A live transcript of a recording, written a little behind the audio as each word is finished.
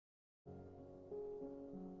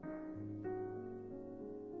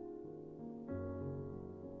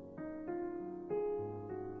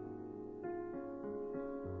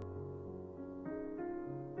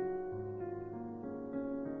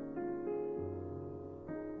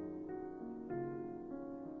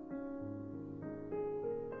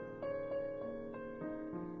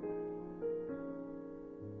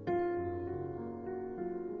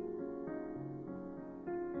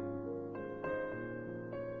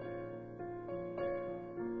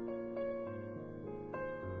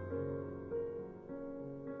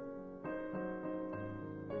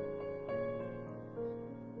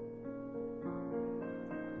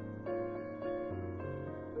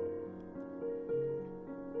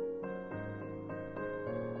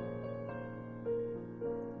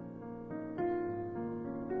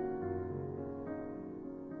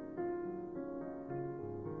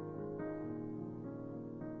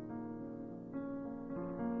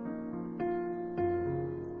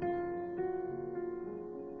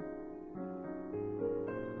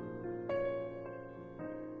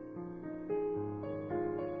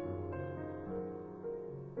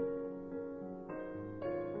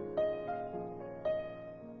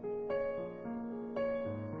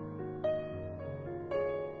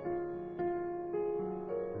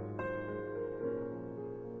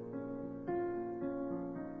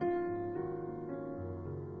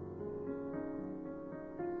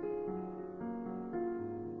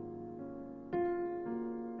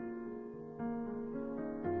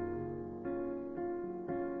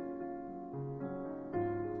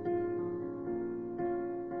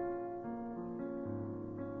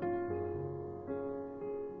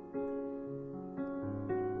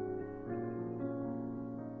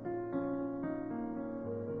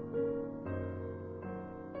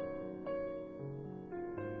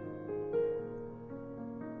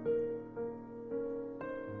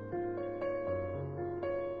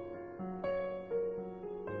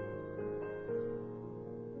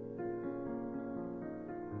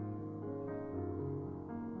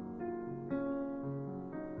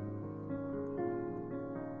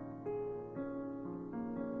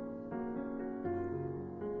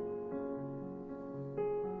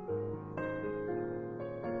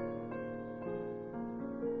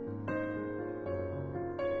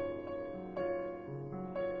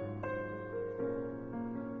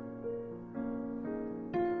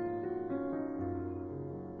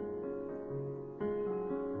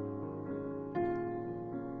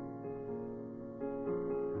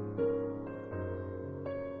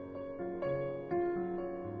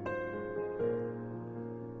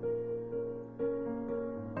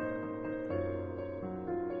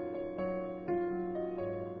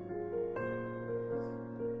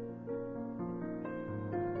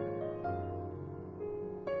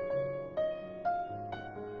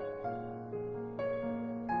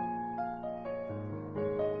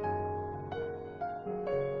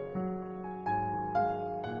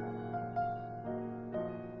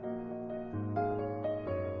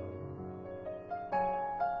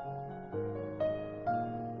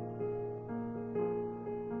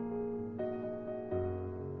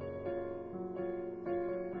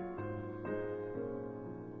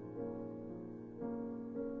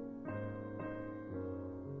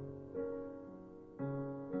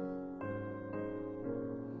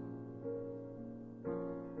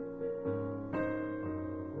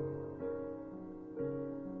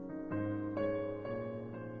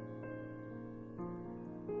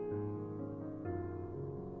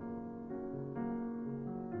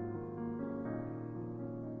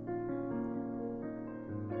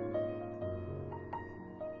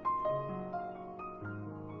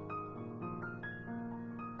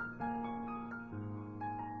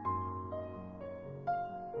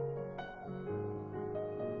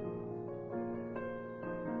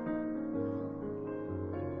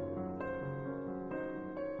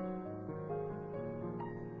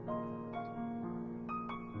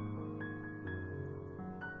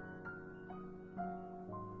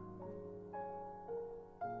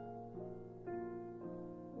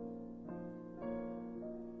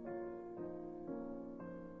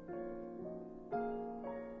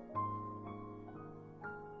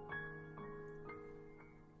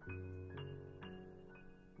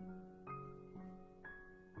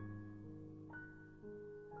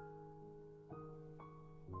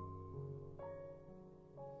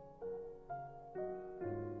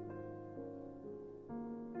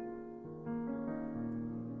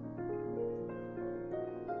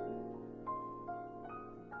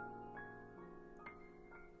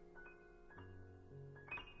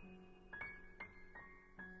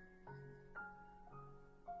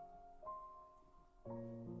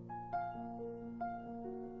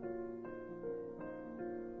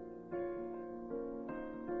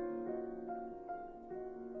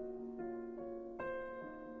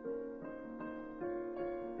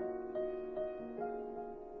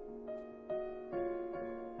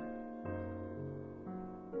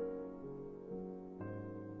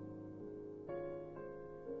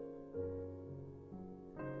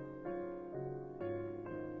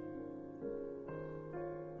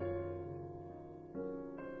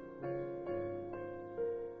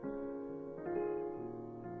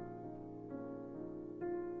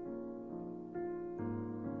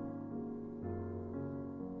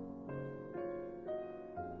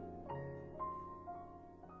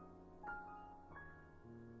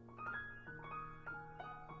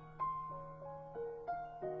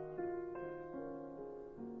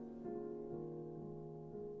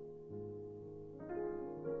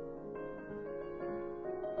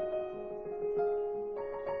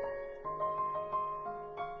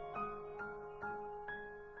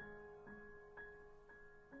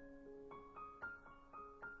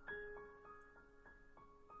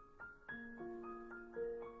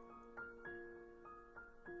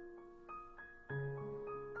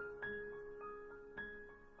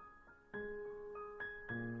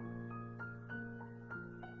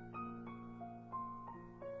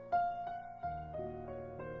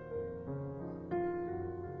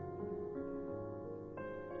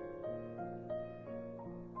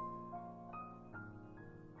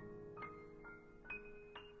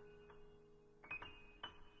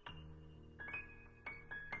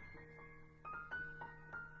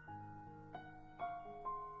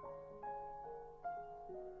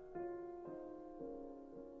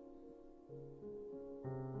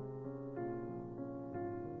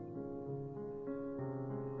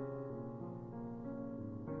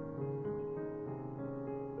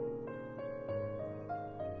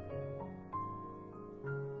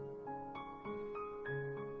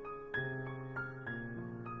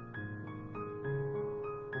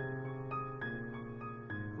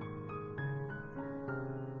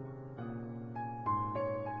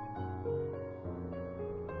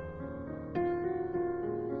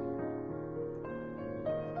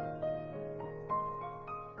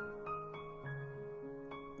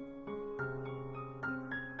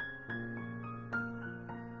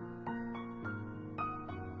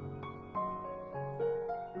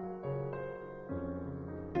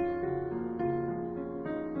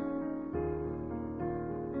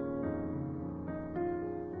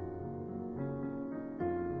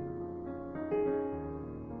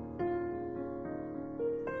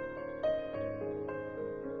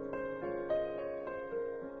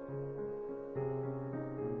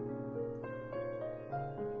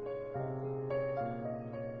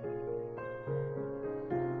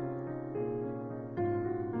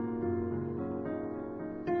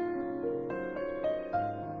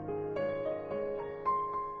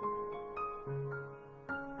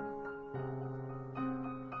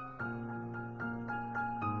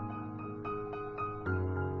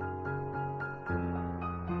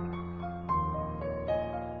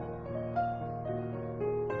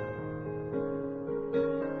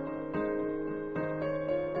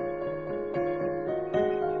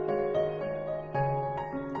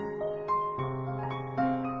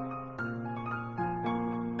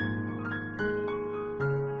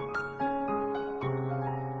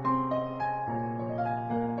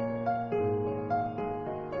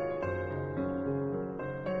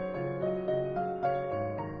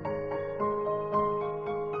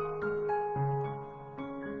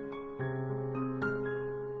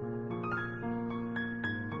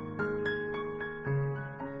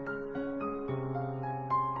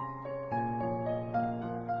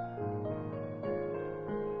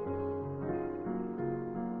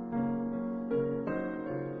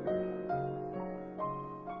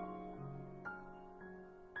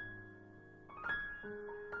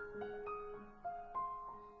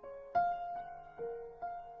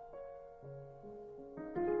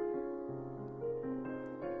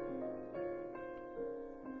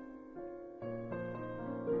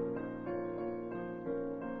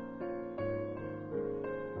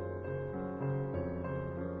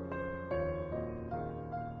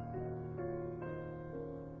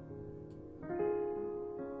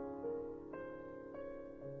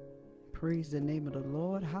Praise the name of the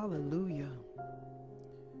Lord. Hallelujah.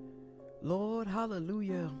 Lord,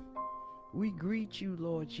 hallelujah. We greet you,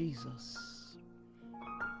 Lord Jesus.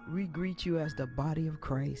 We greet you as the body of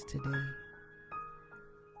Christ today.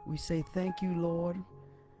 We say thank you, Lord,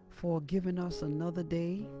 for giving us another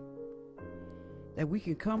day that we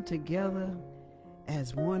can come together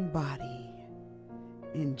as one body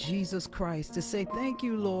in Jesus Christ to say thank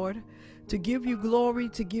you, Lord, to give you glory,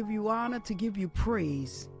 to give you honor, to give you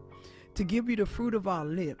praise, to give you the fruit of our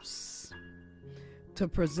lips, to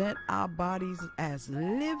present our bodies as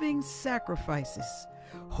living sacrifices,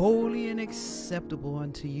 holy and acceptable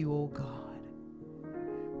unto you, O God,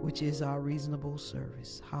 which is our reasonable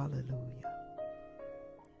service. Hallelujah.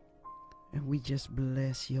 And we just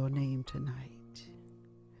bless your name tonight.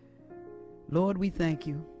 Lord, we thank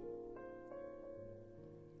you.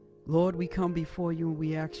 Lord, we come before you and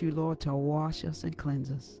we ask you, Lord, to wash us and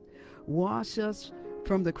cleanse us. Wash us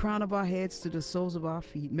from the crown of our heads to the soles of our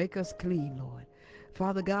feet. Make us clean, Lord.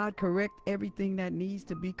 Father God, correct everything that needs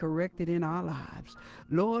to be corrected in our lives.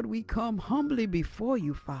 Lord, we come humbly before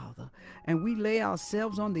you, Father, and we lay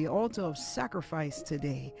ourselves on the altar of sacrifice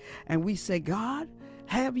today. And we say, God,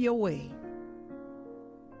 have your way.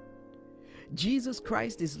 Jesus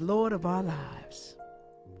Christ is Lord of our lives.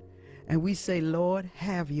 And we say, Lord,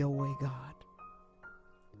 have your way, God.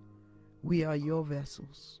 We are your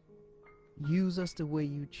vessels. Use us the way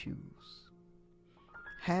you choose.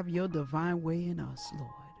 Have your divine way in us, Lord.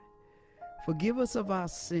 Forgive us of our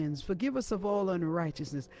sins. Forgive us of all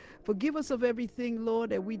unrighteousness. Forgive us of everything, Lord,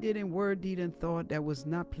 that we did in word, deed, and thought that was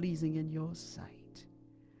not pleasing in your sight.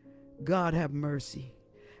 God, have mercy.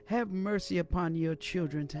 Have mercy upon your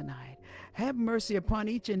children tonight. Have mercy upon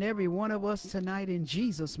each and every one of us tonight in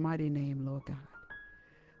Jesus' mighty name, Lord God.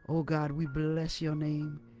 Oh God, we bless your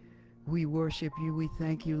name. We worship you. We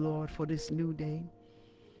thank you, Lord, for this new day.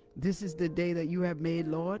 This is the day that you have made,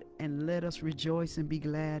 Lord, and let us rejoice and be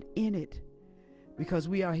glad in it, because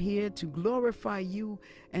we are here to glorify you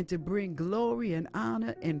and to bring glory and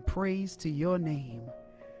honor and praise to your name.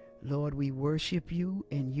 Lord, we worship you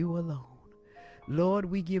and you alone. Lord,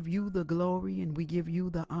 we give you the glory and we give you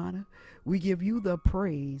the honor. We give you the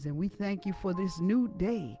praise, and we thank you for this new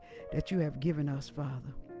day that you have given us,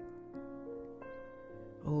 Father.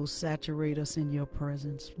 Oh, saturate us in your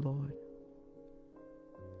presence, Lord.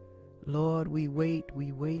 Lord, we wait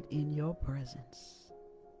in your presence.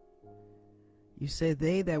 You say,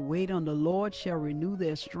 they that wait on the Lord shall renew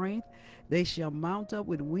their strength. They shall mount up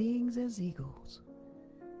with wings as eagles.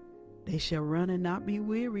 They shall run and not be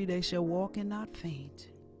weary. They shall walk and not faint.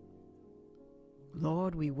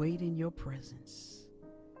 Lord, we wait in your presence.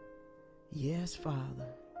 Yes,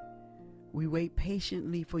 Father. We wait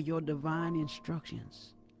patiently for your divine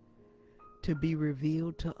instructions to be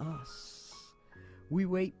revealed to us. We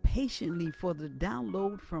wait patiently for the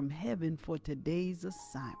download from heaven for today's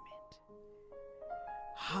assignment.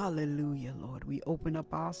 Hallelujah, Lord. We open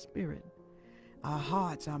up our spirit, our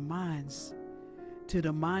hearts, our minds, to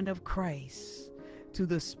the mind of Christ, to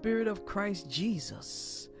the Spirit of Christ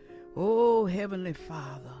Jesus. Oh, Heavenly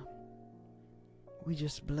Father, we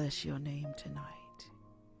just bless your name tonight.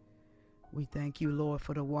 We thank you, Lord,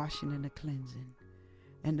 for the washing and the cleansing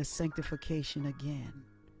and the sanctification again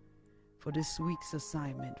for this week's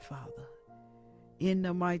assignment, Father. In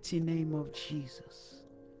the mighty name of Jesus.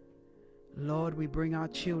 Lord, we bring our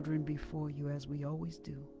children before you as we always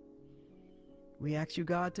do. We ask you,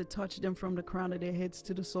 God, to touch them from the crown of their heads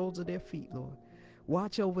to the soles of their feet, Lord.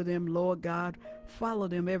 Watch over them, Lord God. Follow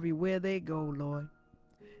them everywhere they go, Lord.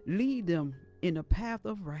 Lead them in a path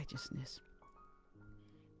of righteousness.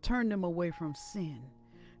 Turn them away from sin.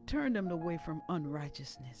 Turn them away from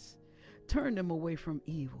unrighteousness. Turn them away from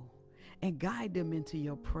evil. And guide them into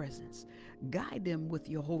your presence. Guide them with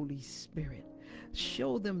your Holy Spirit.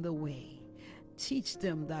 Show them the way. Teach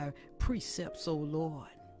them thy precepts, O Lord.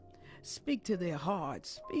 Speak to their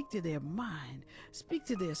hearts, speak to their mind, speak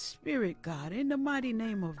to their spirit, God, in the mighty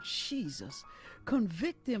name of Jesus.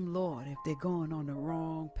 Convict them, Lord, if they're going on the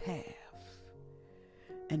wrong path,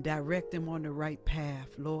 and direct them on the right path,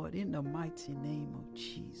 Lord, in the mighty name of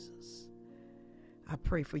Jesus. I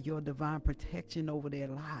pray for your divine protection over their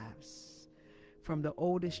lives, from the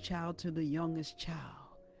oldest child to the youngest child.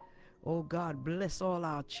 Oh God, bless all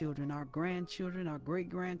our children, our grandchildren, our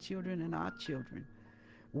great-grandchildren, and our children.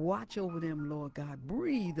 Watch over them, Lord God.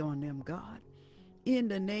 Breathe on them, God, in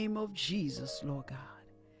the name of Jesus, Lord God.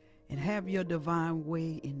 And have your divine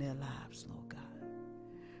way in their lives, Lord God.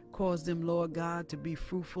 Cause them, Lord God, to be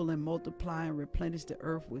fruitful and multiply and replenish the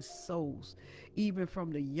earth with souls, even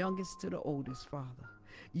from the youngest to the oldest, Father.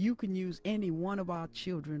 You can use any one of our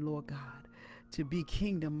children, Lord God, to be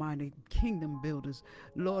kingdom-minded, kingdom builders.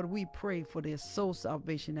 Lord, we pray for their soul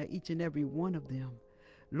salvation, that each and every one of them,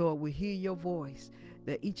 Lord, will hear your voice,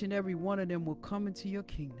 that each and every one of them will come into your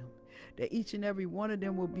kingdom, that each and every one of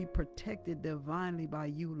them will be protected divinely by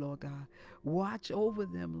you, Lord God. Watch over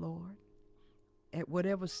them, Lord, at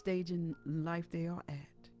whatever stage in life they are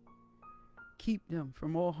at. Keep them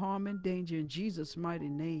from all harm and danger in Jesus' mighty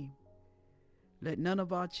name. Let none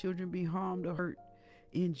of our children be harmed or hurt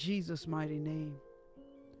in Jesus' mighty name.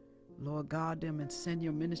 Lord, guard them and send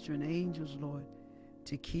your ministering angels, Lord,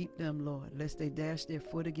 to keep them, Lord, lest they dash their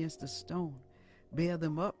foot against a stone. Bear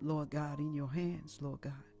them up, Lord God, in your hands, Lord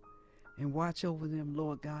God, and watch over them,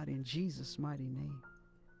 Lord God, in Jesus' mighty name.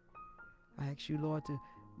 I ask you, Lord, to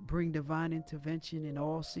bring divine intervention in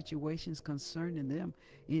all situations concerning them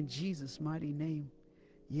in Jesus' mighty name.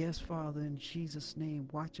 Yes, Father, in Jesus' name,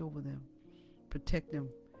 watch over them, protect them,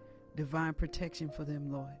 divine protection for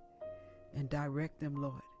them, Lord, and direct them,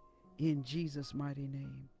 Lord, in Jesus' mighty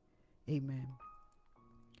name. Amen.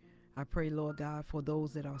 I pray, Lord God, for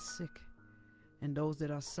those that are sick and those that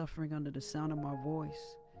are suffering under the sound of my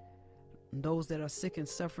voice, and those that are sick and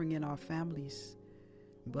suffering in our families,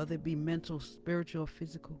 whether it be mental, spiritual, or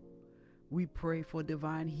physical. We pray for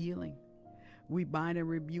divine healing. We bind and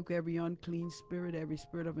rebuke every unclean spirit, every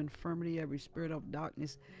spirit of infirmity, every spirit of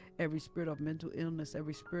darkness, every spirit of mental illness,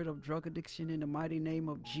 every spirit of drug addiction in the mighty name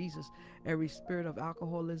of Jesus, every spirit of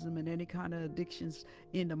alcoholism and any kind of addictions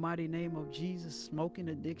in the mighty name of Jesus, smoking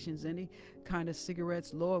addictions, any kind of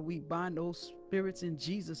cigarettes. Lord, we bind those spirits in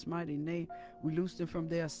Jesus' mighty name. We loose them from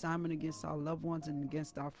their assignment against our loved ones and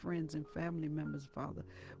against our friends and family members, Father.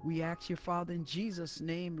 We ask you, Father, in Jesus'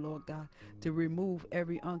 name, Lord God, to remove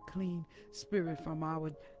every unclean spirit from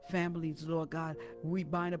our families, Lord God. We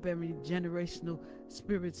bind up every generational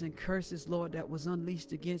spirits and curses, Lord, that was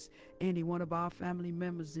unleashed against any one of our family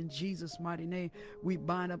members in Jesus' mighty name. We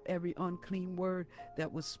bind up every unclean word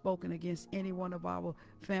that was spoken against any one of our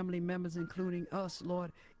family members, including us,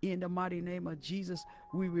 Lord. In the mighty name of Jesus,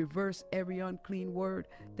 we reverse every unclean word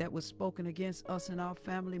that was spoken against us and our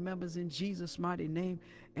family members in Jesus' mighty name.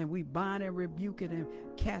 And we bind and rebuke it and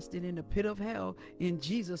cast it in the pit of hell in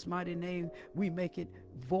Jesus' mighty name. We make it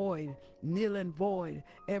void, nil and void,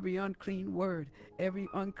 every unclean word, every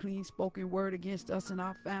unclean spoken word against us and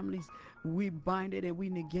our families. We bind it and we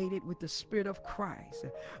negate it with the Spirit of Christ.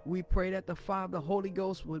 We pray that the Father, the Holy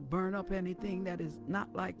Ghost, would burn up anything that is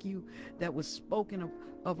not like you, that was spoken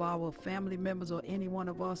of our family members or any one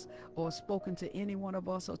of us, or spoken to any one of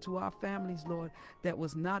us or to our families, Lord, that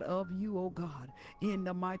was not of you, oh God. In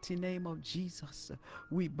the mighty name of Jesus,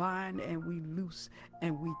 we bind and we loose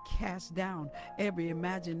and we cast down every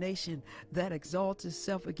imagination that exalts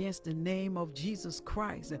itself against the name of Jesus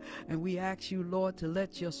Christ. And we ask you, Lord, to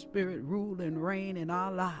let your Spirit rule and reign in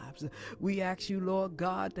our lives. We ask you, Lord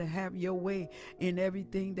God, to have your way in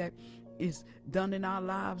everything that is done in our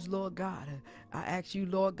lives, Lord God. I ask you,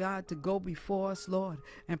 Lord God, to go before us, Lord,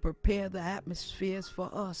 and prepare the atmospheres for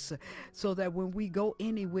us, so that when we go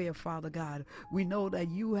anywhere, Father God, we know that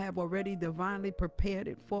you have already divinely prepared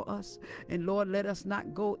it for us. And Lord, let us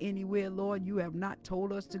not go anywhere, Lord, you have not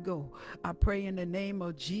told us to go. I pray in the name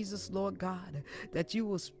of Jesus, Lord God, that you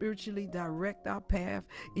will spiritually direct our path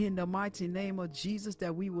in the mighty name of Jesus,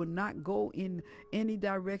 that we will not go in any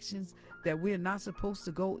directions that we're not supposed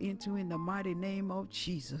to go into in the mighty name of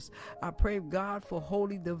Jesus. I pray, God, for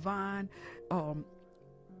holy divine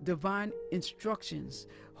instructions,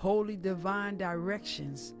 holy divine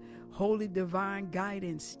directions, holy divine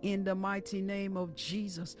guidance in the mighty name of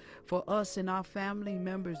Jesus for us and our family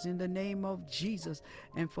members in the name of Jesus,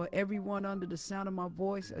 and for everyone under the sound of my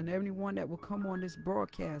voice and everyone that will come on this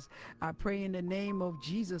broadcast. I pray in the name of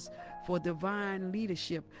Jesus for divine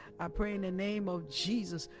leadership. I pray in the name of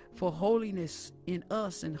Jesus for holiness in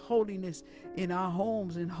us and holiness in our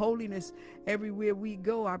homes and holiness everywhere we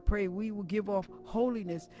go. I pray we will give off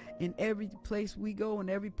holiness in every place we go and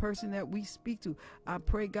every person that we speak to. I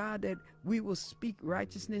pray, God, that we will speak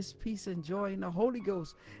righteousness, peace, and joy in the Holy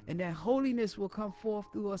Ghost, and that holiness will come forth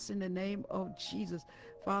through us in the name of Jesus.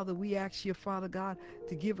 Father, we ask you, Father God,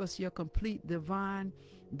 to give us your complete divine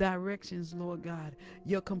directions, Lord God,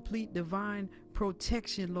 your complete divine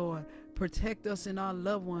protection, Lord. Protect us and our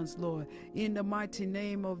loved ones, Lord. In the mighty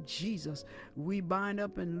name of Jesus, we bind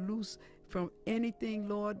up and loose from anything,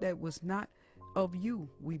 Lord, that was not of you.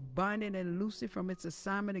 We bind it and loose it from its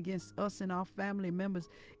assignment against us and our family members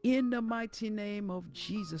in the mighty name of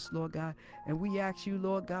Jesus, Lord God. And we ask you,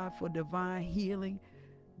 Lord God, for divine healing,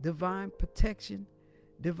 divine protection,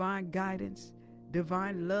 divine guidance,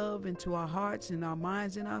 divine love into our hearts and our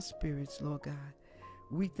minds and our spirits, Lord God.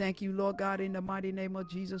 We thank you, Lord God, in the mighty name of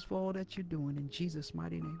Jesus for all that you're doing. In Jesus'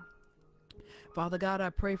 mighty name. Father God, I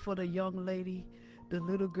pray for the young lady, the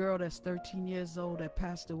little girl that's 13 years old that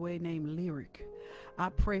passed away named Lyric. I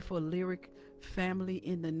pray for Lyric family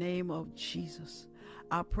in the name of Jesus.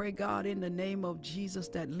 I pray, God, in the name of Jesus,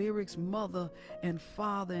 that Lyric's mother and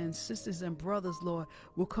father and sisters and brothers, Lord,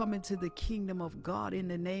 will come into the kingdom of God in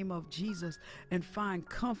the name of Jesus and find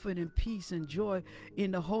comfort and peace and joy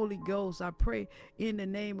in the Holy Ghost. I pray in the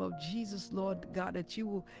name of Jesus, Lord God, that you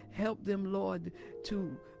will help them, Lord,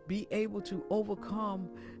 to be able to overcome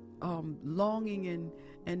longing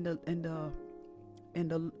and the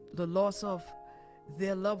loss of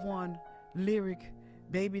their loved one, Lyric.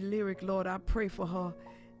 Baby Lyric, Lord, I pray for her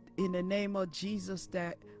in the name of Jesus,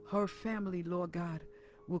 that her family, Lord God,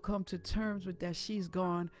 will come to terms with that she's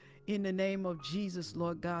gone in the name of Jesus,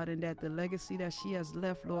 Lord God, and that the legacy that she has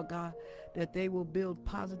left, Lord God, that they will build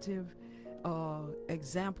positive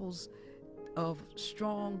examples of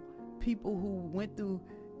strong people who went through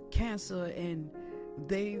cancer and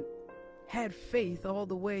they had faith all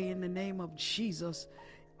the way in the name of Jesus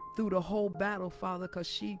through the whole battle, Father, because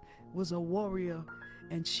she was a warrior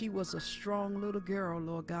and she was a strong little girl,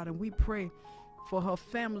 Lord God. And we pray for her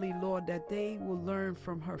family, Lord, that they will learn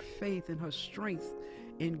from her faith and her strength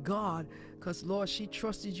in God, because, Lord, she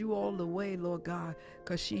trusted you all the way, Lord God,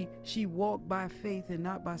 because she walked by faith and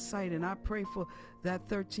not by sight. And I pray for that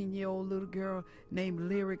 13-year-old little girl named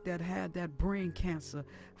Lyric that had that brain cancer.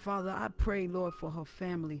 Father, I pray, Lord, for her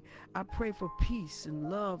family. I pray for peace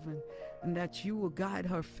and love and that you will guide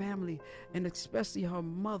her family and especially her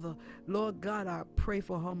mother. Lord God, I pray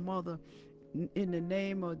for her mother in the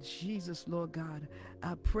name of Jesus, Lord God.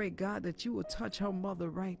 I pray, God, that you will touch her mother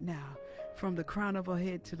right now, from the crown of her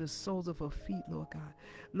head to the soles of her feet, Lord God.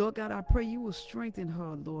 Lord God, I pray you will strengthen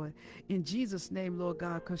her, Lord, in Jesus' name, Lord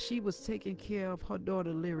God, because she was taking care of her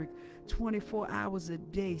daughter Lyric 24 hours a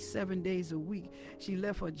day, 7 days a week. She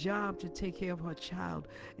left her job to take care of her child.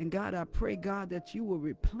 And God, I pray, God, that you will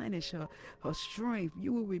replenish her strength.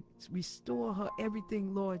 You will restore her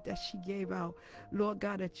everything, Lord, that she gave out. Lord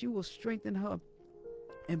God, that you will strengthen her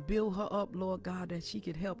and build her up, Lord God, that she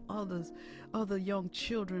could help other young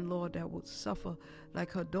children, Lord, that would suffer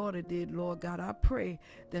like her daughter did, Lord God. I pray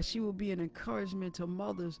that she will be an encouragement to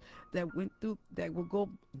mothers that went through, that will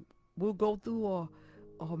go through or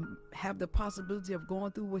have the possibility of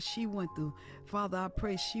going through what she went through. Father, I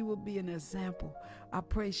pray she will be an example. I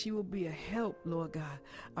pray she will be a help, Lord God.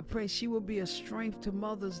 I pray she will be a strength to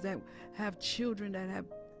mothers that have children that have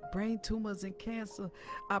brain tumors and cancer.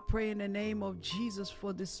 I pray in the name of Jesus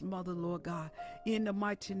for this mother, Lord God. In the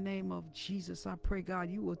mighty name of Jesus, I pray,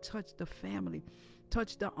 God, you will touch the family.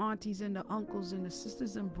 Touch the aunties and the uncles and the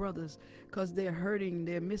sisters and brothers, because they're hurting.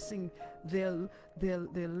 They're missing their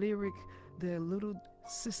Lyric, their little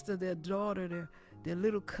sister, their daughter, their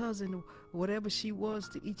little cousin, whatever she was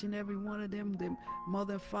to each and every one of them. Their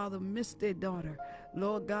mother and father missed their daughter.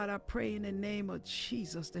 Lord God, I pray in the name of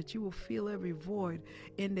Jesus that you will fill every void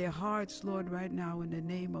in their hearts, Lord, right now in the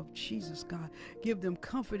name of Jesus, God. Give them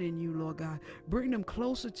comfort in you, Lord God. Bring them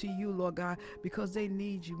closer to you, Lord God, because they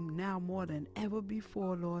need you now more than ever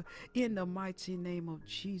before, Lord, in the mighty name of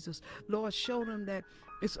Jesus. Lord, show them that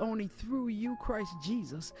it's only through you, Christ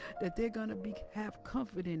Jesus, that they're going to have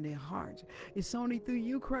comfort in their hearts. It's only through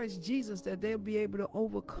you, Christ Jesus, that they'll be able to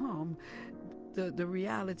overcome the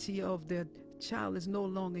reality of their child is no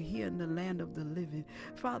longer here in the land of the living.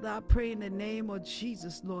 Father, I pray in the name of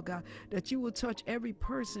Jesus, Lord God, that you will touch every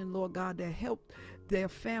person, Lord God, that helped their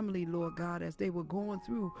family, Lord God, as they were going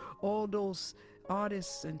through. All those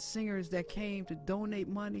artists and singers that came to donate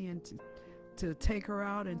money and to take her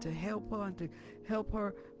out and to help her and to help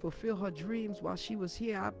her fulfill her dreams while she was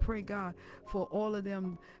here. I pray, God, for all of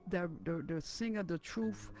them, the singer, The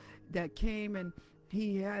Truth, that came and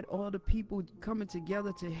he had all the people coming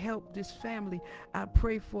together to help this family. I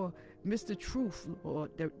pray for Mr. Truth, or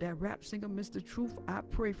that rap singer, Mr. Truth. I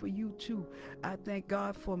pray for you too. I thank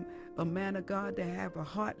God for a man of God that have a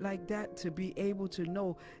heart like that, to be able to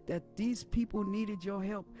know that these people needed your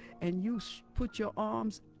help, and you put your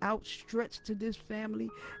arms outstretched to this family,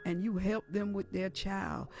 and you help them with their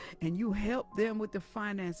child, and you help them with the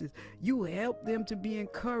finances. You help them to be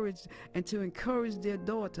encouraged and to encourage their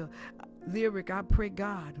daughter Lyric. I pray,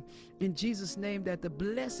 God, in Jesus' name, that the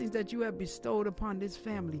blessings that you have bestowed upon this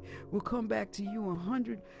family will come back to you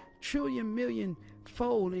 100 trillion million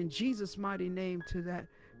fold in Jesus' mighty name. To that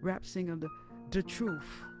rap singer, the Truth,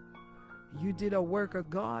 you did a work of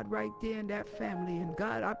God right there in that family. And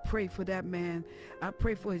God, I pray for that man. I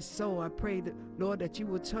pray for his soul. I pray that, Lord, that you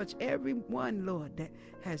will touch everyone, Lord, that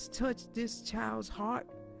has touched this child's heart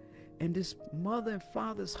and this mother and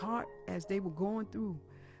father's heart as they were going through.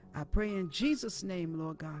 I pray in Jesus' name,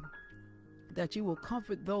 Lord God, that you will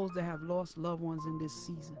comfort those that have lost loved ones in this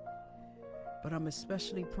season. But I'm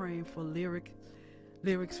especially praying for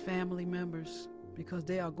Lyric's family members, because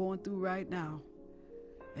they are going through right now.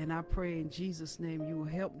 And I pray in Jesus' name you will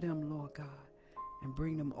help them, Lord God, and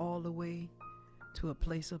bring them all the way to a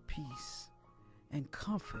place of peace and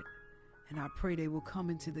comfort. And I pray they will come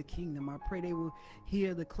into the kingdom. I pray they will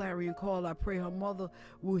hear the clarion call. I pray her mother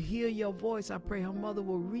will hear your voice. I pray her mother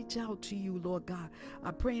will reach out to you, Lord God.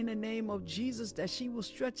 I pray in the name of Jesus that she will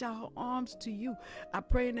stretch out her arms to you. I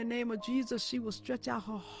pray in the name of Jesus she will stretch out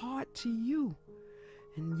her heart to you,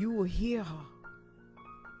 and you will hear her.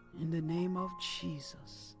 In the name of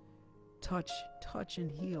Jesus, touch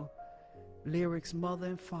and heal Lyric's mother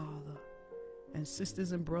and father, and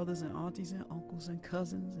sisters and brothers and aunties and uncles and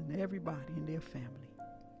cousins and everybody in their family.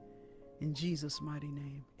 In Jesus' mighty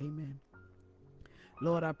name, amen.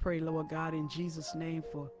 Lord, I pray, Lord God, in Jesus' name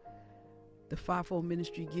for the fivefold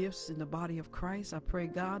ministry gifts in the body of Christ. I pray,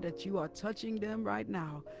 God, that you are touching them right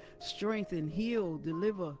now. Strengthen, heal,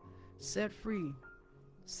 deliver, set free,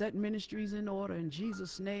 set ministries in order in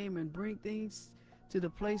Jesus' name, and bring things to the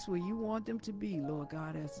place where you want them to be, Lord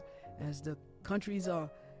God, as the countries are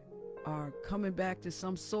coming back to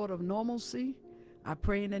some sort of normalcy. I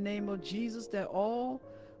pray in the name of Jesus that all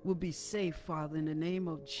will be safe, Father, in the name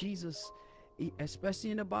of Jesus,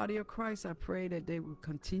 especially in the body of Christ. I pray that they will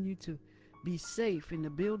continue to be safe in the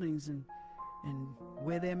buildings and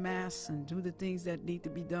wear their masks and do the things that need to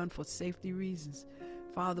be done for safety reasons.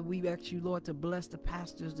 Father, we ask you, Lord, to bless the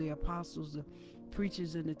pastors, the apostles, the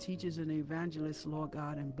preachers and the teachers and the evangelists, Lord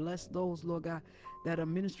God, and bless those, Lord God, that are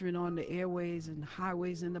ministering on the airways and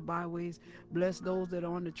highways and the byways. Bless those that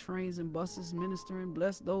are on the trains and buses ministering.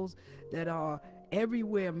 Bless those that are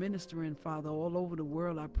everywhere ministering, Father, all over the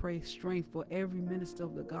world. I pray strength for every minister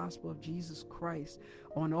of the gospel of Jesus Christ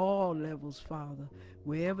on all levels, Father,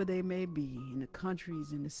 wherever they may be, in the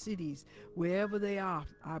countries, in the cities, wherever they are.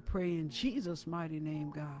 I pray in Jesus' mighty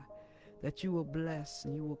name, God, that you will bless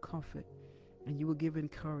and you will comfort and you will give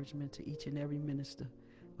encouragement to each and every minister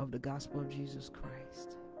of the gospel of Jesus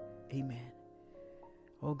Christ. Amen.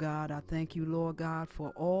 Oh God, I thank you, Lord God,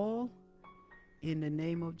 for all in the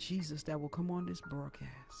name of Jesus that will come on this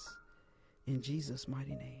broadcast. In Jesus'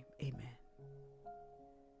 mighty name, amen.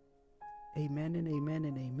 Amen and amen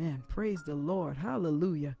and amen. Praise the Lord.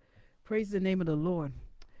 Hallelujah. Praise the name of the Lord.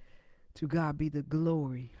 To God be the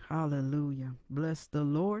glory. Hallelujah. Bless the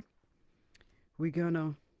Lord. We're going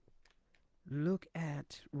to look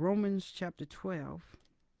at Romans chapter 12.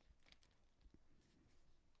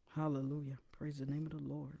 Hallelujah. Praise the name of the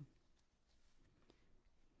Lord.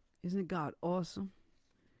 Isn't God awesome?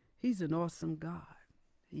 He's an awesome God.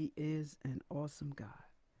 He is an awesome God.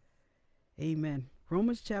 Amen.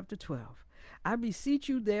 Romans chapter 12. I beseech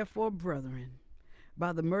you, therefore, brethren,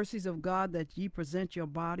 by the mercies of God, that ye present your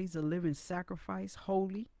bodies a living sacrifice,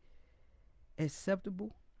 holy,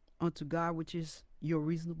 acceptable unto God, which is your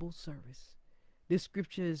reasonable service. This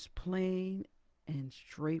scripture is plain and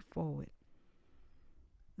straightforward,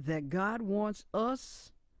 that God wants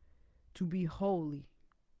us to be holy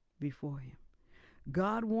before him.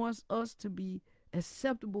 God wants us to be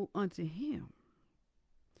acceptable unto him.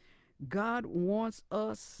 God wants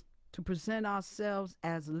us to present ourselves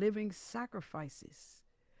as living sacrifices,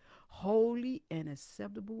 holy and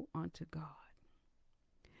acceptable unto God.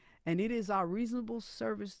 And it is our reasonable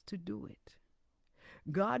service to do it.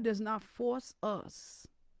 God does not force us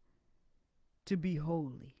to be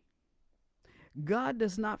holy. God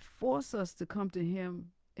does not force us to come to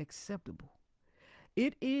him acceptable.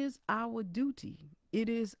 It is our duty. It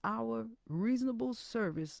is our reasonable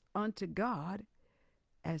service unto God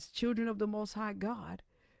as children of the Most High God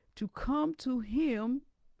to come to him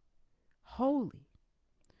holy,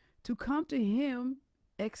 to come to him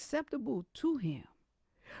acceptable to him.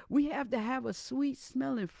 We have to have a sweet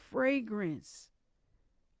smelling fragrance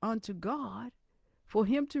unto God for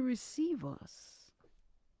him to receive us.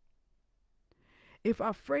 If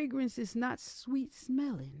our fragrance is not sweet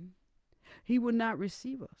smelling, he will not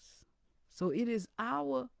receive us. So it is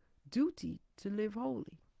our duty to live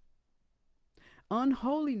holy.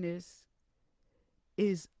 Unholiness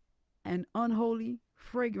is an unholy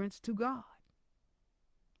fragrance to God.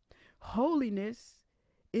 Holiness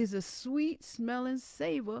is a sweet smelling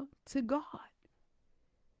savor to God.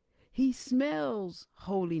 He smells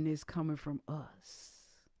holiness coming from us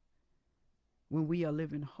when we are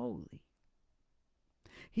living holy.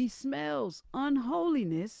 He smells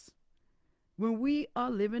unholiness when we are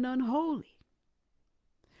living unholy.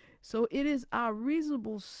 So it is our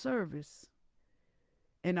reasonable service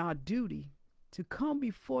and our duty to come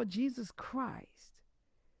before Jesus Christ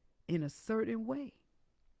in a certain way.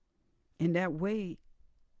 And that way,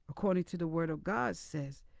 according to the word of God,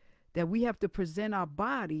 says that we have to present our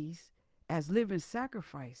bodies as living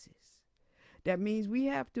sacrifices. That means we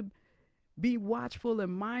have to be watchful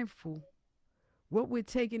and mindful what we're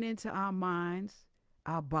taking into our minds,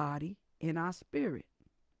 our body, and our spirit.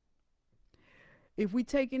 If we're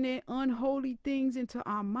taking in unholy things into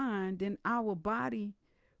our mind, then our body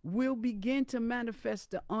will begin to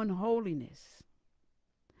manifest the unholiness.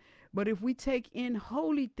 But if we take in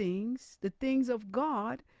holy things, the things of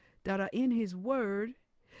God that are in his word,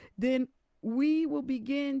 then we will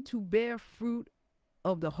begin to bear fruit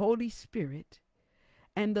of the Holy Spirit,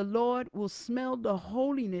 and the Lord will smell the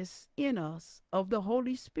holiness in us of the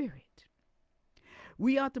Holy Spirit.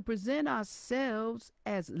 We are to present ourselves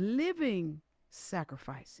as living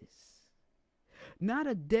sacrifices, not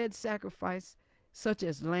a dead sacrifice such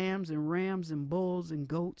as lambs and rams and bulls and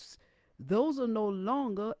goats. Those are no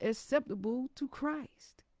longer acceptable to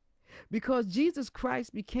Christ because Jesus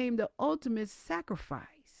Christ became the ultimate sacrifice.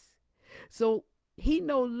 So he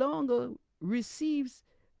no longer receives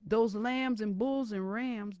those lambs and bulls and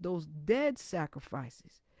rams, those dead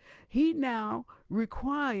sacrifices. He now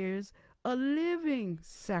requires a living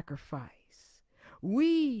sacrifice.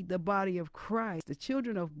 We, the body of Christ, the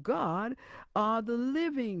children of God, are the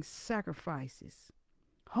living sacrifices,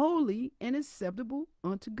 holy and acceptable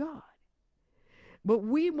unto God. But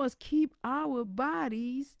we must keep our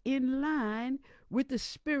bodies in line with the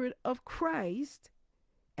Spirit of Christ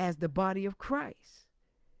as the body of Christ.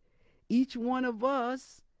 Each one of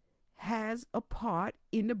us has a part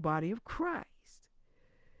in the body of Christ.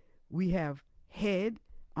 We have head,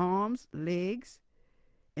 arms, legs,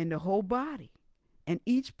 and the whole body. And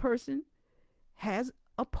each person has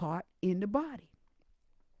a part in the body.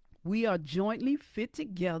 We are jointly fit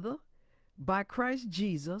together by Christ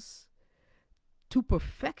Jesus to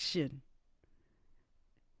perfection,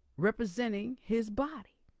 representing his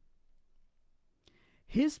body.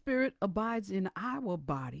 His spirit abides in our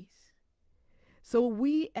bodies. So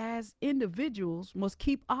we as individuals must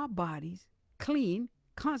keep our bodies clean,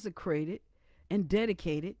 consecrated, and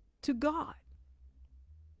dedicated to God.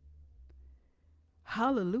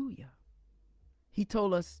 Hallelujah. He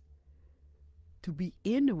told us to be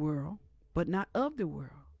in the world, but not of the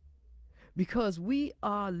world. Because we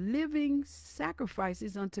are living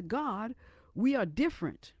sacrifices unto God, we are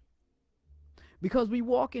different. Because we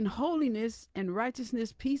walk in holiness and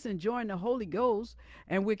righteousness, peace, and joy in the Holy Ghost,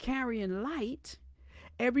 and we're carrying light,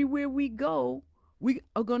 everywhere we go, we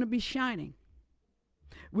are going to be shining.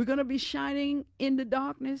 We're going to be shining in the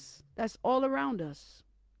darkness that's all around us.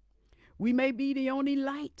 We may be the only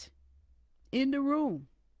light in the room,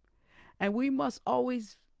 and we must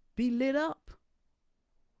always be lit up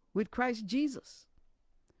with Christ Jesus,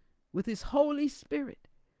 with his Holy Spirit,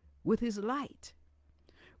 with his light.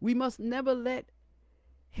 We must never let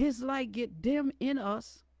his light get dim in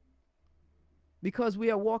us because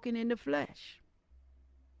we are walking in the flesh.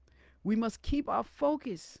 We must keep our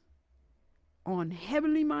focus on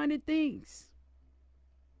heavenly minded things.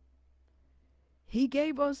 He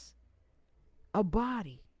gave us a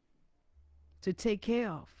body to take care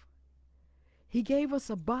of. He gave us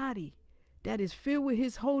a body that is filled with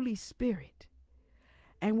his Holy Spirit.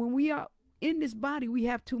 And when we are in this body, we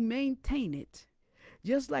have to maintain it.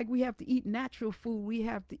 Just like we have to eat natural food, we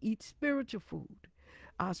have to eat spiritual food.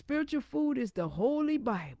 Our spiritual food is the Holy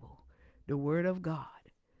Bible, the Word of God.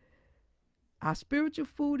 Our spiritual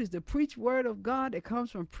food is the preached Word of God that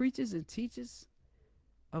comes from preachers and teachers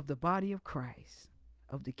of the body of Christ,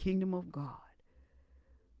 of the kingdom of God.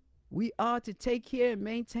 We are to take care and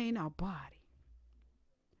maintain our body.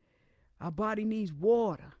 Our body needs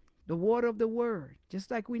water, the water of the Word. Just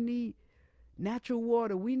like we need natural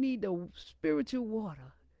water, we need the spiritual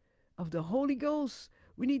water of the Holy Ghost.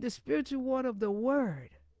 We need the spiritual water of the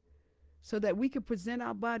Word so that we can present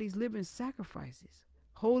our bodies living sacrifices,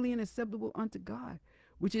 holy and acceptable unto God,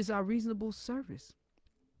 which is our reasonable service.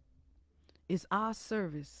 It's our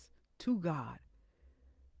service to God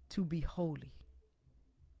to be holy.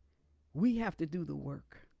 We have to do the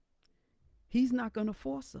work. He's not going to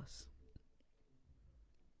force us.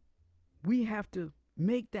 We have to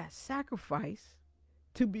make that sacrifice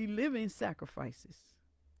to be living sacrifices.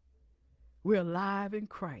 We're alive in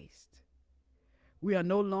Christ. We are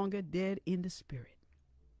no longer dead in the Spirit.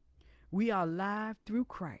 We are alive through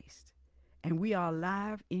Christ, and we are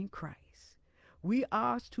alive in Christ. We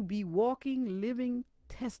are to be walking, living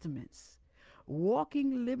testaments,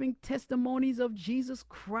 walking, living testimonies of Jesus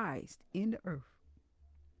Christ in the earth.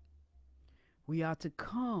 We are to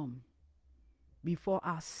come before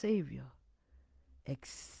our Savior,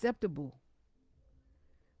 acceptable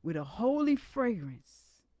with a holy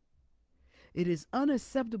fragrance. It is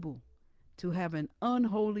unacceptable to have an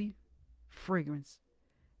unholy fragrance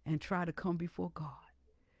and try to come before God,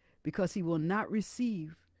 because he will not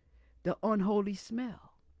receive the unholy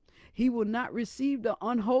smell. He will not receive the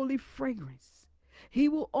unholy fragrance. He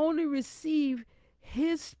will only receive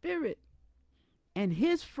his spirit and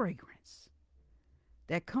his fragrance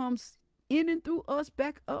that comes in and through us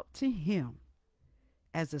back up to him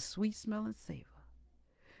as a sweet smelling savor.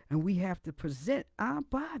 And we have to present our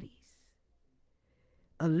bodies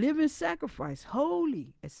a living sacrifice,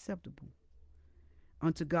 holy, acceptable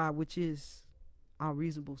unto God, which is our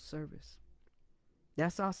reasonable service.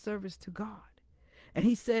 That's our service to God. And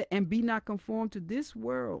he said, and be not conformed to this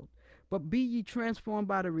world, but be ye transformed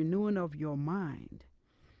by the renewing of your mind,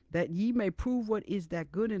 that ye may prove what is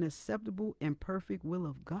that good and acceptable and perfect will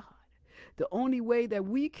of God. The only way that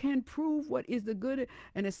we can prove what is the good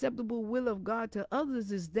and acceptable will of God to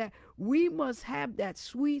others is that we must have that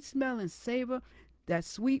sweet smell and savor, that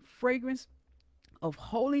sweet fragrance of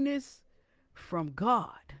holiness from God.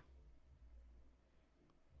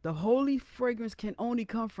 The holy fragrance can only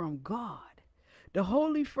come from God. The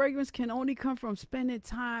holy fragrance can only come from spending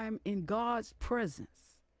time in God's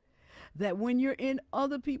presence. That when you're in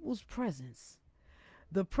other people's presence,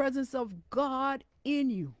 the presence of God in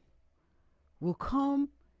you will come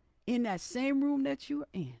in that same room that you're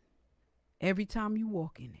in every time you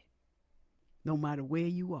walk in it, no matter where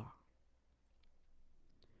you are.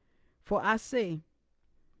 For I say,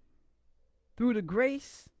 through the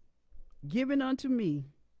grace given unto me,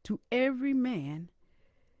 to every man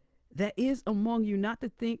that is among you, not to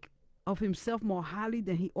think of himself more highly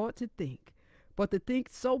than he ought to think, but to think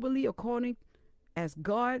soberly according as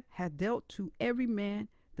God hath dealt to every man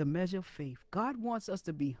the measure of faith. God wants us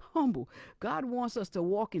to be humble. God wants us to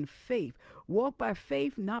walk in faith. Walk by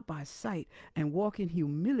faith, not by sight, and walk in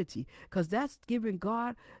humility, because that's giving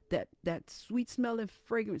God that sweet smelling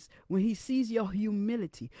fragrance when he sees your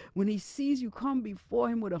humility, when he sees you come before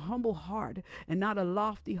him with a humble heart and not a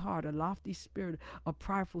lofty heart, a lofty spirit, a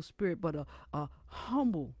prideful spirit, but a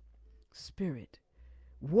humble spirit.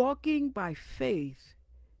 Walking by faith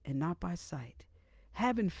and not by sight.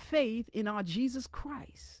 Having faith in our Jesus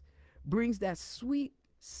Christ brings that sweet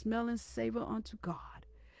smelling savor unto God,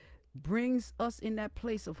 brings us in that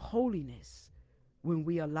place of holiness when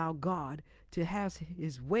we allow God to have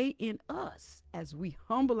his way in us as we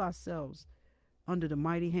humble ourselves under the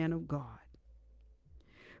mighty hand of God.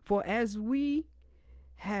 For as we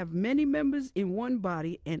have many members in one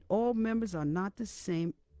body, and all members are not the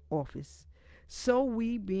same office, so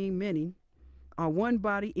we, being many, are one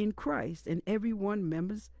body in Christ, and every one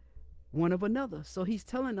members one of another. So he's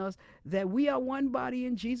telling us that we are one body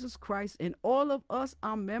in Jesus Christ, and all of us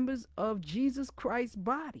are members of Jesus Christ's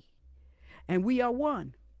body. And we are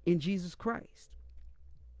one in Jesus Christ.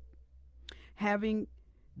 Having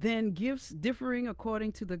then gifts differing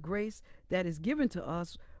according to the grace that is given to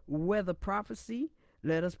us, whether prophecy,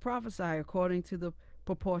 let us prophesy according to the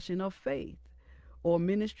proportion of faith. Or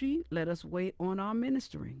ministry, let us wait on our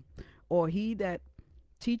ministering. Or he that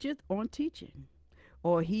teacheth on teaching.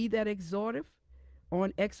 Or he that exhorteth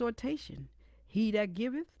on exhortation. He that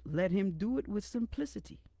giveth, let him do it with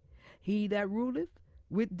simplicity. He that ruleth,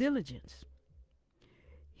 with diligence.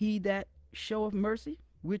 He that showeth mercy,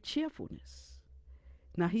 with cheerfulness.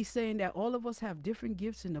 Now he's saying that all of us have different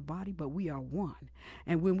gifts in the body, but we are one.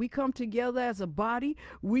 And when we come together as a body,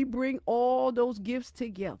 we bring all those gifts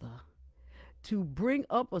together to bring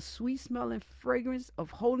up a sweet smelling fragrance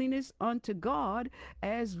of holiness unto God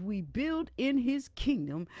as we build in his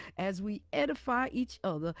kingdom, as we edify each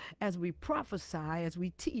other, as we prophesy, as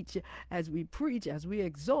we teach, as we preach, as we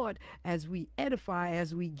exhort, as we edify,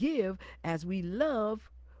 as we give, as we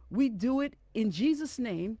love. We do it in Jesus'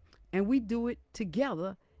 name, and we do it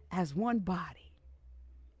together as one body.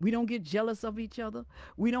 We don't get jealous of each other.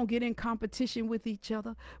 We don't get in competition with each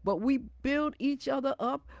other, but we build each other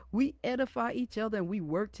up. We edify each other, and we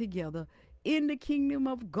work together in the kingdom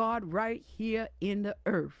of God right here in the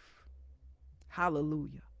earth.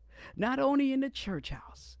 Hallelujah. Not only in the church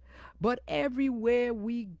house, but everywhere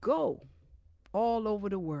we go, all over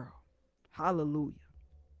the world. Hallelujah.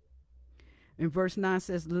 And verse 9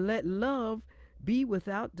 says, let love be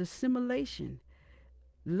without dissimulation.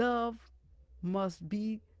 Love must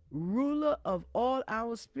be ruler of all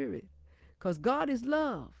our spirit, because God is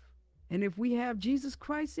love. And if we have Jesus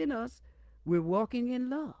Christ in us, we're walking in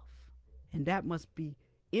love. And that must be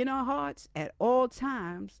in our hearts at all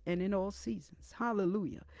times and in all seasons.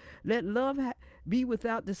 Hallelujah. Let love be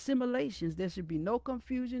without dissimulations. There should be no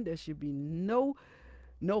confusion. There should be no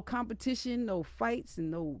competition, no fights,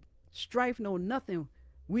 and no strife, no nothing.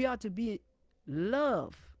 We are to be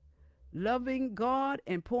love, loving God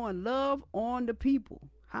and pouring love on the people.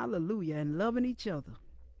 Hallelujah. And loving each other.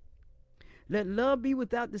 Let love be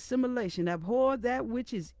without dissimulation. Abhor that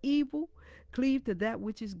which is evil. Cleave to that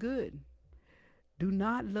which is good. Do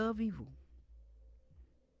not love evil.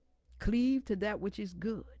 Cleave to that which is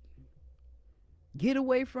good. Get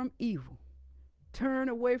away from evil. Turn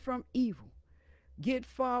away from evil. Get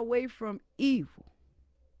far away from evil.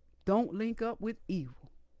 Don't link up with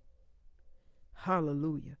evil.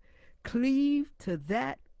 Hallelujah. Cleave to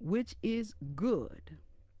that which is good.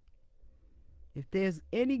 If there's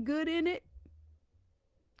any good in it,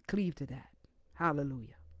 cleave to that.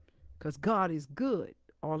 Hallelujah. Because God is good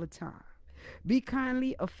all the time. Be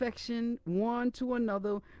kindly affectioned one to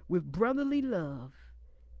another with brotherly love,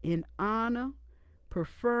 in honor,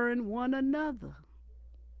 preferring one another.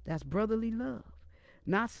 That's brotherly love.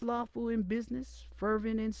 Not slothful in business,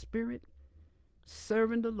 fervent in spirit,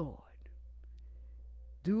 serving the Lord.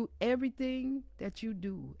 Do everything that you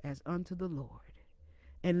do as unto the Lord.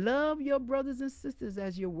 And love your brothers and sisters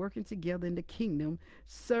as you're working together in the kingdom,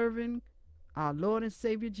 serving our Lord and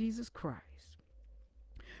Savior Jesus Christ.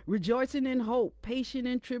 Rejoicing in hope, patient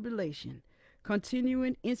in tribulation,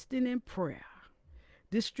 continuing instant in prayer,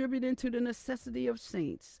 distributing to the necessity of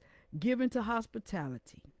saints, giving to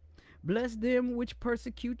hospitality. Bless them which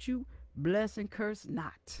persecute you, bless and curse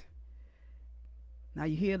not. Now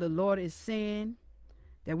you hear the Lord is saying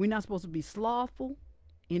that we're not supposed to be slothful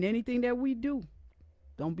in anything that we do.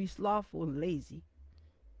 Don't be slothful and lazy.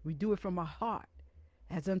 We do it from our heart,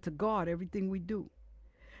 as unto God, everything we do.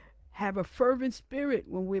 Have a fervent spirit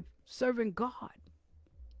when we're serving God.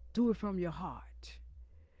 Do it from your heart.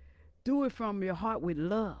 Do it from your heart with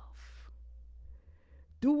love.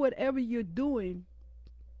 Do whatever you're doing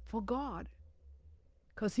for God,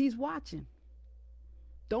 because He's watching.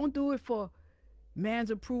 Don't do it for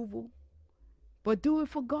man's approval, but do it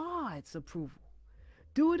for God's approval.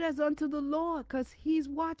 Do it as unto the Lord, because He's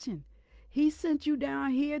watching. He sent you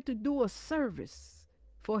down here to do a service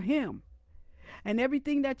for Him. And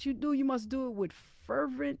everything that you do, you must do it with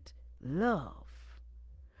fervent love.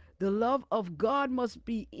 The love of God must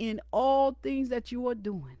be in all things that you are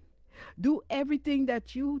doing. Do everything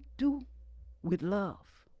that you do with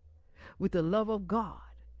love, with the love of God,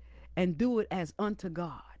 and do it as unto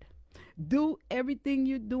God. Do everything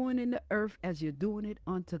you're doing in the earth as you're doing it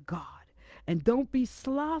unto God. And don't be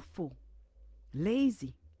slothful,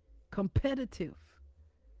 lazy, competitive,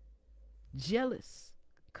 jealous.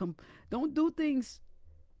 Don't do things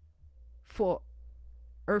for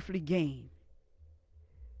earthly gain.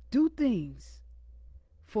 Do things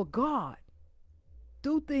for God.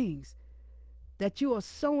 Do things that you are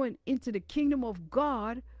sowing into the kingdom of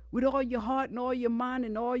God with all your heart and all your mind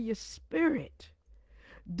and all your spirit.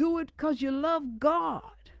 Do it because you love God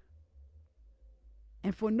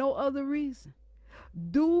and for no other reason.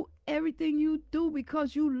 Do everything you do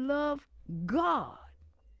because you love God.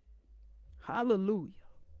 Hallelujah.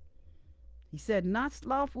 He said, not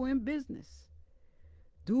slothful in business.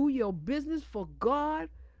 Do your business for God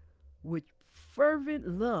with fervent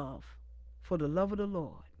love for the love of the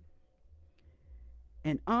Lord.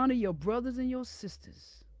 And honor your brothers and your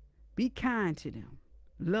sisters. Be kind to them.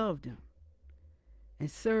 Love them.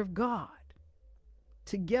 And serve God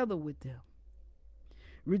together with them.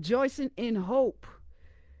 Rejoicing in hope.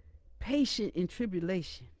 Patient in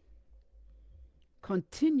tribulation.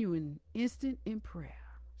 Continuing instant in prayer.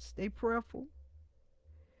 Stay prayerful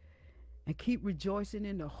and keep rejoicing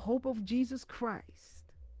in the hope of Jesus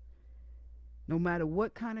Christ. No matter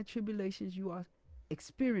what kind of tribulations you are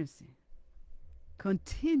experiencing,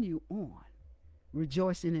 continue on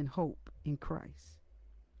rejoicing in hope in Christ.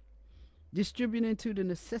 Distributing to the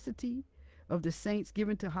necessity of the saints,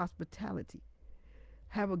 given to hospitality.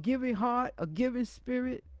 Have a giving heart, a giving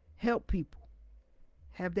spirit. Help people.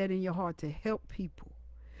 Have that in your heart to help people.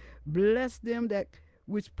 Bless them that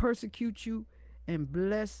which persecute you, and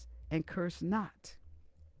bless and curse not.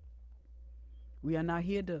 We are not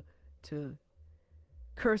here to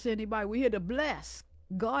curse anybody. We're here to bless.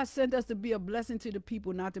 God sent us to be a blessing to the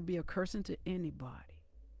people, not to be a cursing to anybody.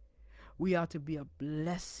 We are to be a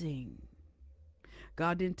blessing.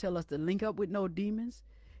 God didn't tell us to link up with no demons.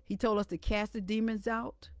 He told us to cast the demons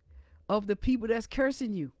out of the people that's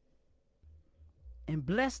cursing you and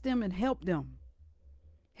bless them and help them.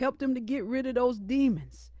 Help them to get rid of those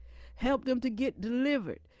demons. Help them to get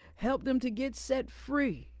delivered. Help them to get set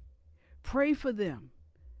free. Pray for them.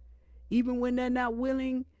 Even when they're not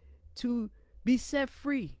willing to be set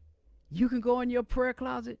free, you can go in your prayer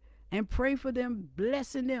closet and pray for them,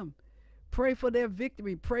 blessing them. Pray for their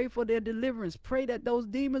victory. Pray for their deliverance. Pray that those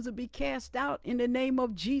demons will be cast out in the name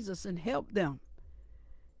of Jesus, and help them.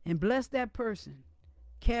 And bless that person.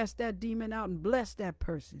 Cast that demon out and bless that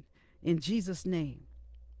person in Jesus' name.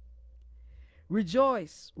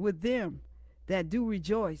 Rejoice with them that do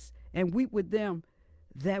rejoice, and weep with them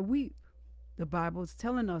that weep. The Bible is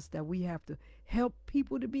telling us that we have to help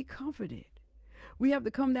people to be comforted. We have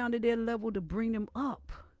to come down to their level to bring them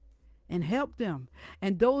up and help them.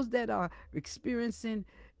 And those that are experiencing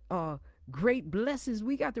great blessings,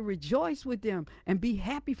 we got to rejoice with them and be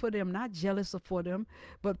happy for them, not jealous for them,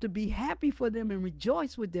 but to be happy for them and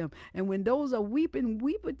rejoice with them. And when those are weeping,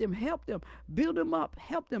 weep with them, help them, build them up,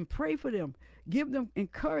 help them, pray for them, give them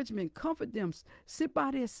encouragement, comfort them, sit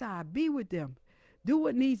by their side, be with them, do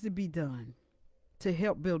what needs to be done to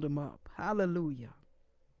help build them up. Hallelujah.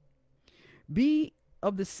 Be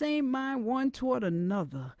of the same mind one toward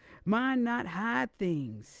another. Mind not high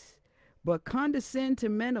things, but condescend to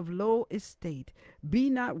men of low estate.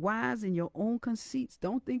 Be not wise in your own conceits.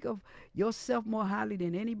 Don't think of yourself more highly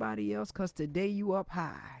than anybody else, because today you up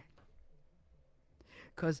high.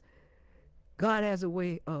 Because God has a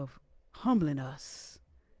way of humbling us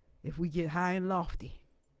if we get high and lofty.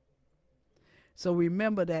 So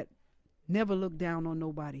remember that. Never look down on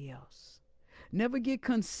nobody else. Never get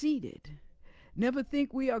conceited. Never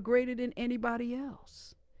think we are greater than anybody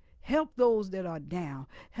else. Help those that are down.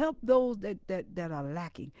 Help those that are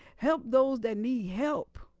lacking. Help those that need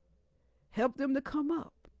help. Help them to come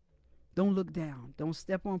up. Don't look down. Don't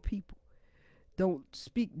step on people. Don't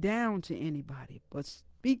speak down to anybody, but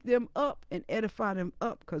speak them up and edify them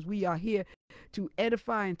up, because we are here to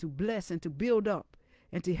edify and to bless and to build up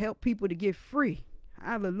and to help people to get free.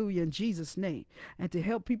 Hallelujah, in Jesus' name. And to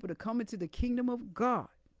help people to come into the kingdom of God,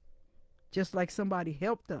 just like somebody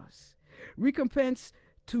helped us. Recompense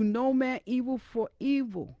to no man evil for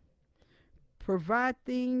evil. Provide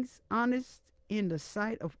things honest in the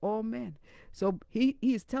sight of all men. So he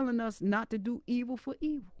is telling us not to do evil for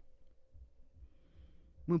evil.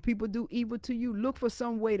 When people do evil to you, look for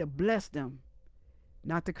some way to bless them,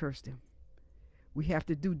 not to curse them. We have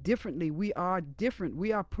to do differently. We are different.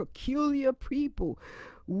 We are peculiar people.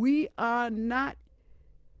 We are not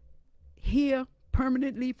here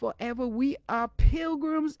permanently forever. We are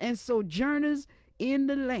pilgrims and sojourners in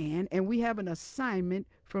the land, and we have an assignment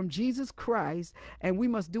from Jesus Christ, and we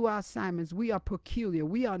must do our assignments. We are peculiar.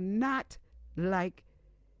 We are not like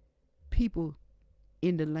people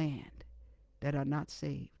in the land that are not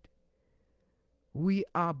saved. We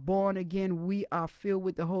are born again. We are filled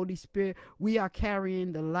with the Holy Spirit. We are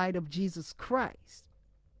carrying the light of Jesus Christ.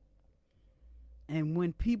 And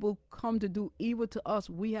when people come to do evil to us,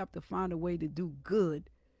 we have to find a way to do good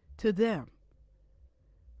to them.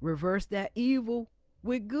 Reverse that evil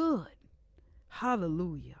with good.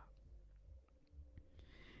 Hallelujah.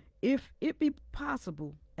 If it be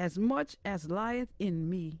possible, as much as lieth in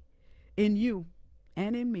me, in you,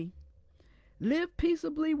 and in me, live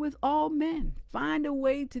peaceably with all men. Find a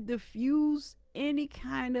way to diffuse any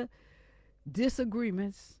kind of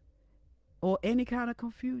disagreements or any kind of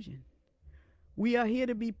confusion. We are here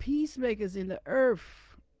to be peacemakers in the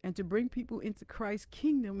earth and to bring people into Christ's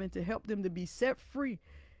kingdom and to help them to be set free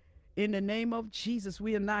in the name of Jesus.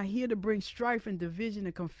 We are not here to bring strife and division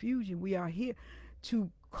and confusion. We are here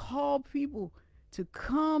to call people to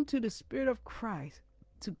come to the Spirit of Christ,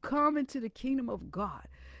 to come into the kingdom of God,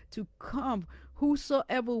 to come.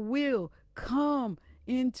 Whosoever will come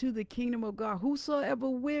into the kingdom of God. Whosoever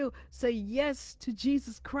will say yes to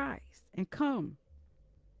Jesus Christ and come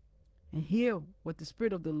and hear what the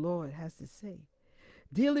Spirit of the Lord has to say.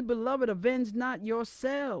 Dearly beloved, avenge not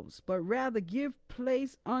yourselves, but rather give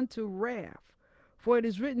place unto wrath. For it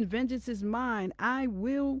is written, vengeance is mine, I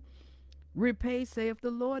will repay, saith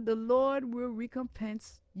the Lord. The Lord will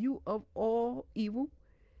recompense you of all evil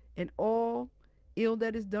and all ill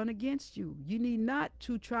that is done against you. You need not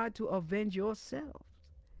to try to avenge yourselves.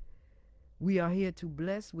 We are here to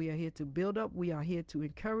bless. We are here to build up. We are here to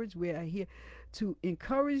encourage. We are here to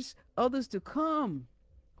encourage others to come.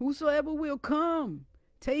 Whosoever will come,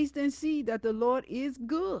 taste and see that the Lord is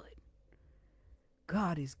good.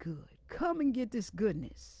 God is good. Come and get this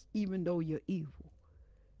goodness, even though you're evil,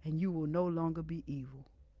 and you will no longer be evil,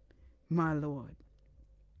 my Lord.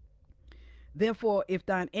 Therefore, if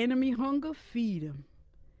thine enemy hunger, feed him.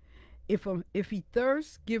 If he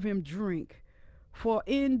thirst, give him drink. For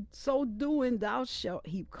in so doing, thou shalt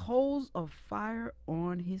heap coals of fire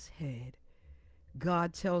on his head.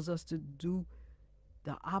 God tells us to do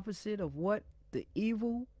the opposite of what the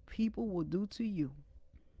evil people will do to you.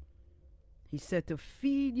 He said to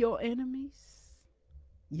feed your enemies.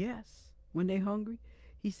 Yes, when they're hungry.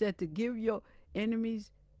 He said to give your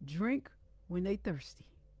enemies drink when they thirsty.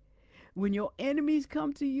 When your enemies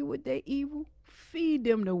come to you with their evil, feed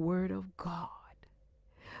them the word of God.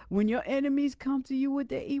 When your enemies come to you with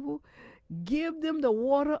their evil, give them the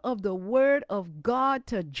water of the word of God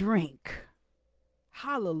to drink.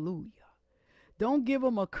 Hallelujah. Don't give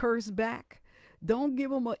them a curse back. Don't give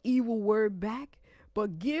them an evil word back,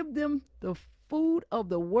 but give them the food of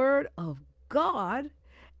the word of God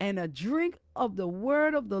and a drink of the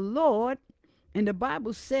word of the Lord. And the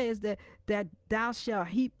Bible says that thou shalt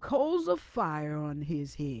heap coals of fire on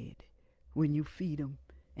his head when you feed him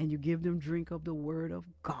and you give them drink of the word of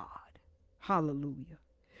God. Hallelujah.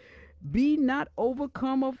 Be not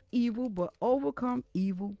overcome of evil, but overcome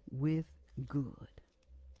evil with good.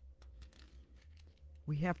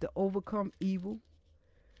 We have to overcome evil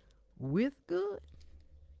with good.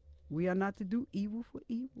 We are not to do evil for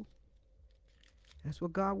evil. That's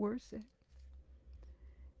what God's word said.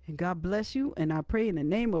 And God bless you. And I pray in the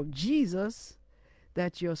name of Jesus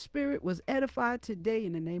that your spirit was edified today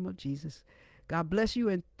in the name of Jesus. God bless you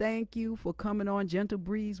and thank you for coming on Gentle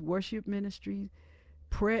Breeze Worship Ministries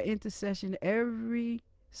prayer intercession every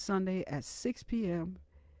Sunday at 6 p.m.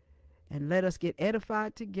 And let us get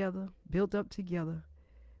edified together, built up together,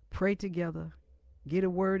 pray together, get a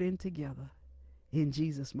word in together in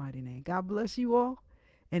Jesus' mighty name. God bless you all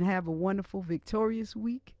and have a wonderful, victorious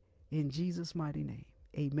week in Jesus' mighty name.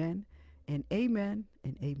 Amen and amen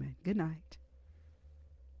and amen. Good night.